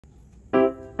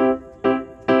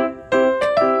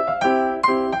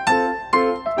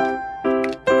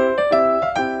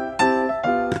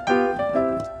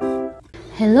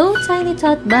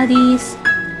Tot Buddies!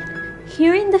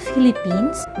 Here in the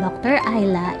Philippines, Dr.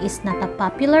 Isla is not a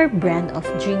popular brand of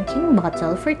drinking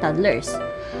bottle for toddlers.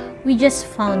 We just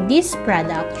found this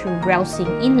product through browsing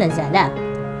in Lazada.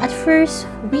 At first,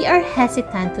 we are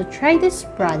hesitant to try this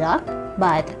product,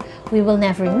 but we will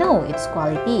never know its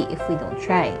quality if we don't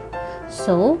try.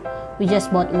 So, we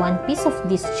just bought one piece of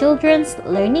this children's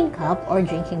learning cup or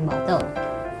drinking bottle.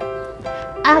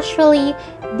 Actually,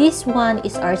 this one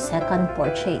is our second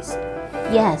purchase.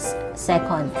 Yes,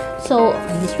 second. So,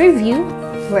 in this review,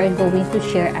 we're going to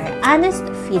share our honest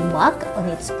feedback on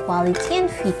its quality and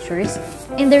features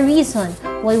and the reason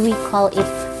why we call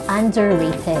it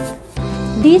underrated.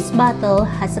 This bottle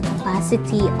has a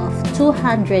capacity of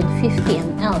 250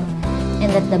 ml, and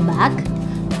at the back,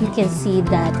 you can see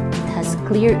that it has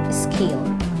clear scale.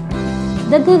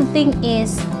 The good thing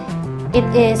is, it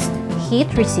is heat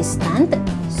resistant,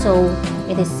 so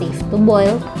it is safe to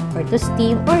boil or to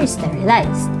steam or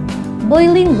sterilize.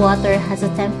 Boiling water has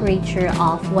a temperature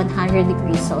of 100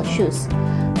 degrees Celsius,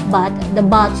 but the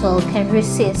bottle can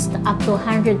resist up to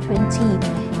 120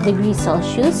 degrees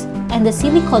Celsius, and the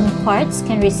silicone parts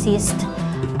can resist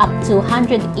up to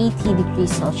 180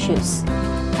 degrees Celsius.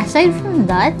 Aside from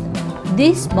that,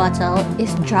 this bottle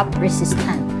is drop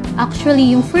resistant.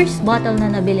 Actually, yung first bottle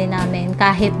na nabili namin,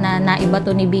 kahit na naiba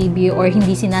to ni baby or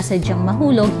hindi sinasadyang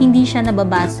mahulog, hindi siya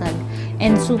nababasag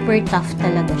and super tough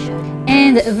talaga siya.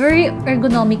 And very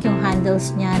ergonomic yung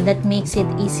handles niya that makes it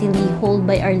easily hold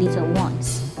by our little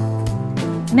ones.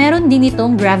 Meron din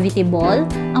itong gravity ball.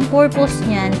 Ang purpose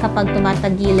niyan, kapag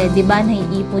tumatagilid, di ba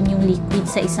naiipon yung liquid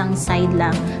sa isang side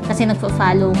lang kasi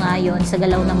nagfa-follow nga yon sa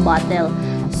galaw ng bottle.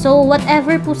 So,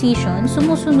 whatever position,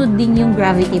 sumusunod din yung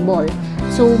gravity ball.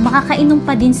 So, makakainom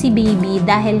pa din si baby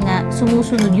dahil nga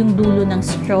sumusunod yung dulo ng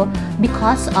straw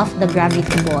because of the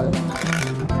gravity ball.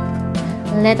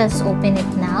 Let us open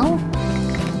it now.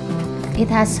 It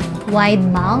has wide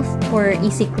mouth for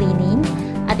easy cleaning.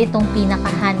 At itong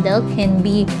pinaka-handle can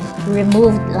be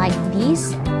removed like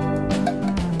this.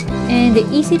 And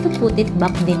easy to put it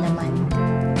back din naman.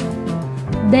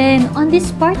 Then, on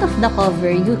this part of the cover,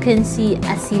 you can see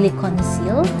a silicone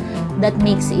seal that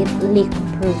makes it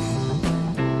leak-proof.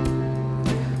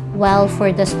 While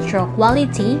for the straw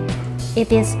quality,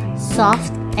 it is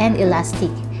soft and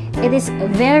elastic. It is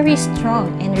very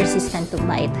strong and resistant to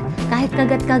bite. Kahit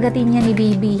kagat-kagatin niya ni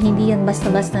baby, hindi yan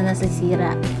basta-basta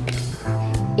nasisira.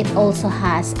 It also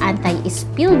has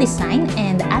anti-spill design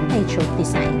and anti-choke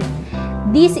design.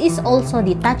 This is also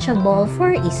detachable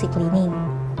for easy cleaning.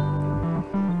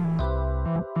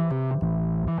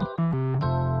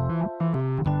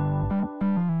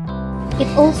 It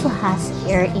also has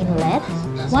air inlet,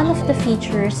 one of the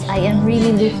features I am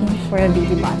really looking for a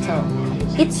baby bottle.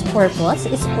 Its purpose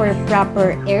is for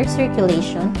proper air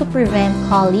circulation to prevent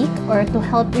colic or to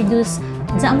help reduce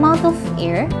the amount of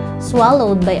air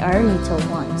swallowed by our little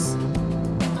ones.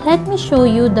 Let me show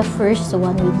you the first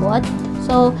one we bought.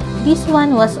 So, this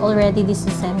one was already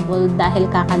disassembled dahil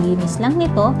kakalinis lang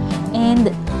nito,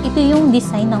 and ito yung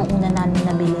design ng una namin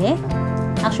nabili.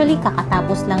 Actually,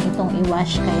 kakatapos lang itong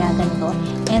i-wash kaya ganito.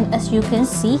 And as you can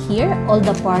see here, all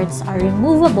the parts are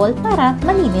removable para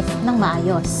malinis ng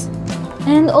maayos.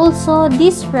 And also,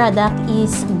 this product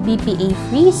is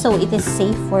BPA-free, so it is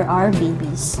safe for our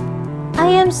babies. I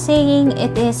am saying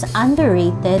it is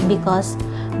underrated because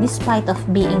despite of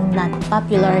being not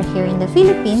popular here in the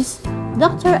Philippines,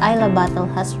 Dr. Isla bottle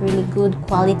has really good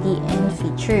quality and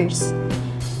features.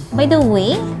 By the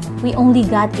way, we only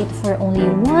got it for only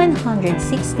 169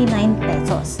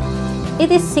 pesos.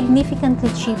 It is significantly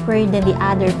cheaper than the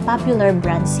other popular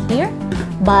brands here,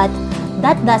 but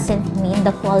that doesn't mean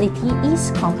the quality is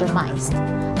compromised.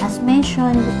 As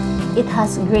mentioned, it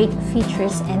has great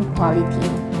features and quality.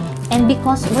 And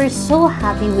because we're so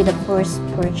happy with the first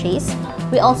purchase,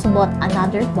 we also bought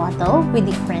another bottle with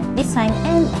different design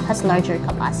and has larger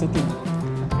capacity.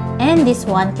 And this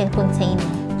one can contain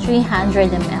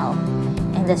 300 ml.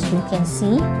 And as you can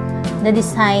see, the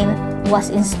design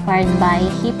was inspired by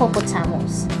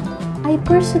hippopotamus. I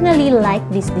personally like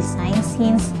this design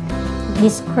since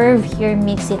this curve here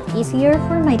makes it easier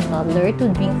for my toddler to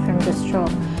drink from the straw.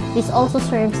 This also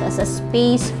serves as a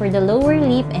space for the lower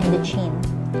lip and the chin.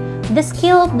 The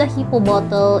scale of the hippo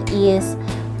bottle is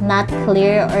not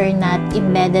clear or not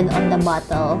embedded on the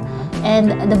bottle,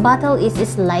 and the bottle is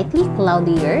slightly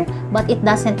cloudier, but it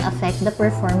doesn't affect the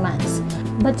performance.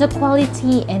 But the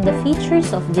quality and the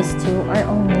features of these two are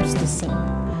almost the same.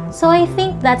 So I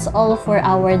think that's all for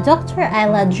our Dr.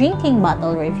 Isla drinking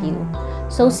bottle review.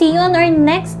 So see you on our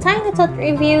next Tiny Tot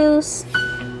reviews!